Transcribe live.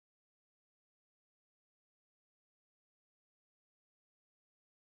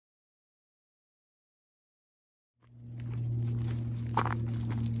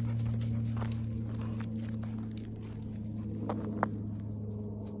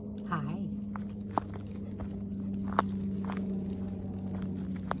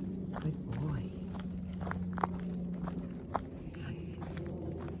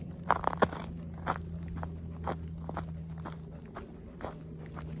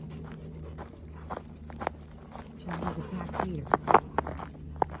later.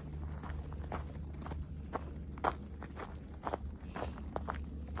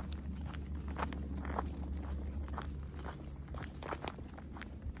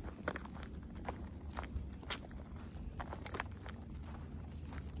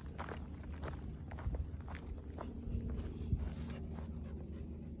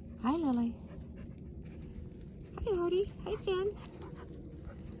 Hi, Lily. Hi, Odie. Hi, Finn.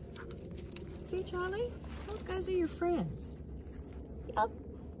 See, Charlie? Those guys are your friends. Yep.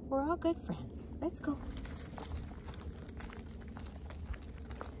 We're all good friends. Let's go.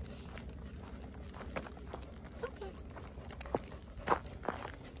 It's okay.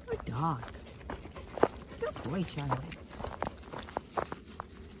 Good dog. Good boy, Charlie.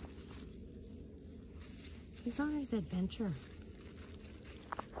 He's on his adventure.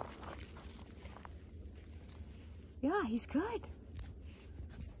 Yeah, he's good.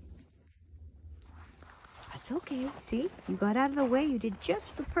 That's okay. See, you got out of the way. You did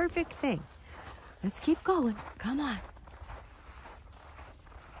just the perfect thing. Let's keep going. Come on.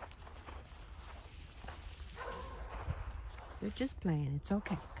 They're just playing. It's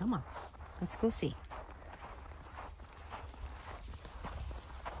okay. Come on. Let's go see.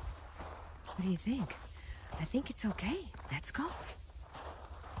 What do you think? I think it's okay. Let's go.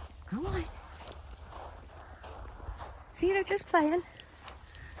 Come on. See, they're just playing.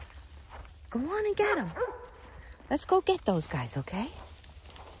 Go on and get them. Let's go get those guys, okay?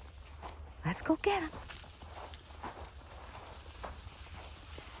 Let's go get them.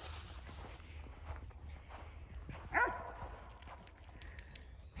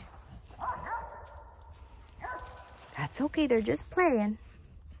 That's okay, they're just playing.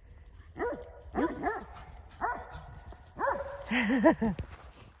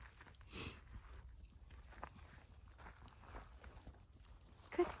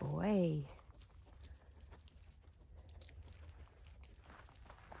 Good boy.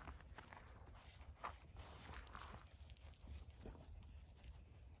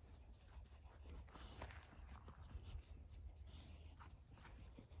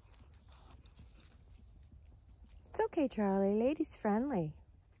 It's okay, Charlie. Lady's friendly.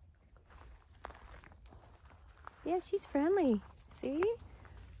 Yeah, she's friendly. See?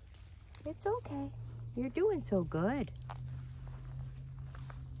 It's okay. You're doing so good.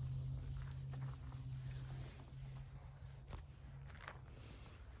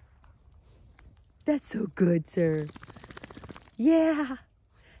 That's so good, sir. Yeah.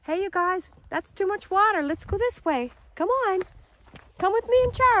 Hey, you guys. That's too much water. Let's go this way. Come on. Come with me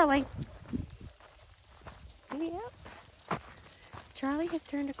and Charlie. Yep. Charlie has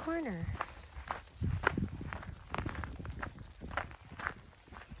turned a corner.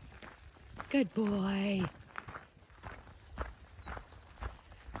 Good boy.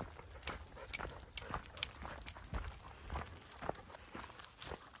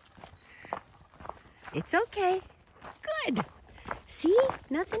 It's okay. Good. See?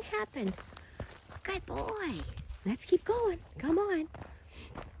 Nothing happened. Good boy. Let's keep going. Come on.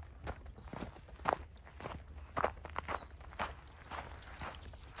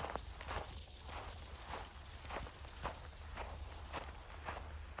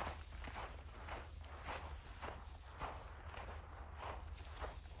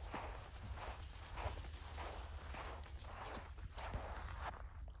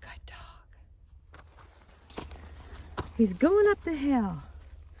 He's going up the hill.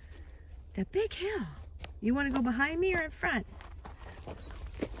 The big hill. You want to go behind me or in front?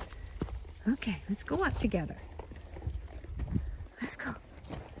 Okay, let's go up together. Let's go.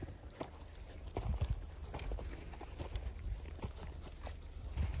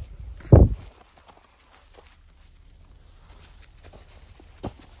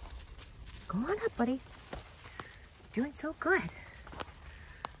 Go on up, buddy. You're doing so good.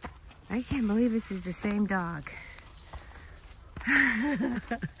 I can't believe this is the same dog.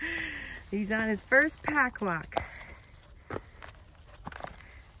 He's on his first pack walk.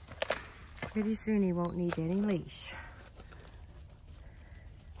 Pretty soon he won't need any leash.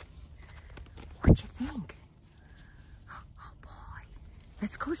 What you think? Oh boy.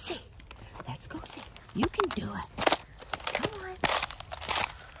 Let's go see. Let's go see. You can do it. Come on.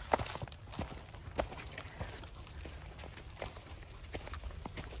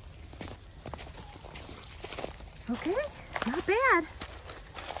 Okay, not bad.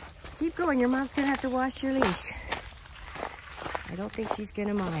 Just keep going. Your mom's gonna have to wash your leash. I don't think she's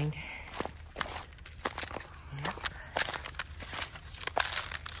gonna mind. Yep.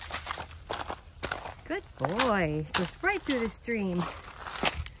 Good boy. Just right through the stream.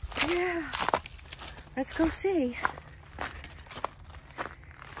 Yeah. Let's go see.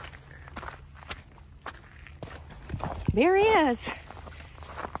 There he is.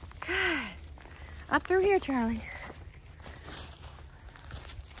 Good. Up through here, Charlie.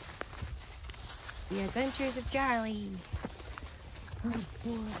 The Adventures of Charlie. Oh,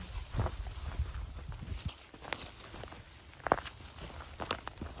 boy.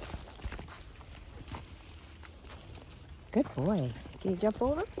 Good boy. Can you jump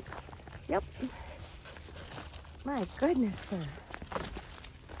over? Yep. My goodness, sir.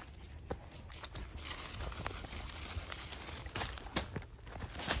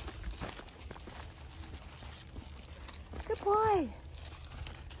 Good boy.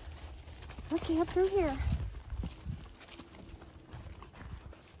 Okay, up through here.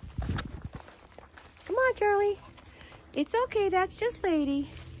 Come on, Charlie. It's okay, that's just Lady.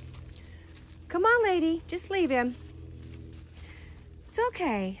 Come on, Lady, just leave him. It's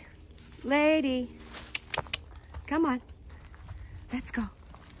okay. Lady. Come on. Let's go.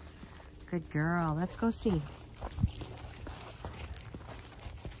 Good girl. Let's go see.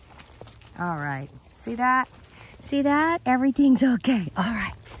 All right. See that? See that? Everything's okay. All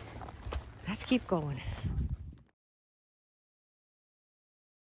right. Let's keep going.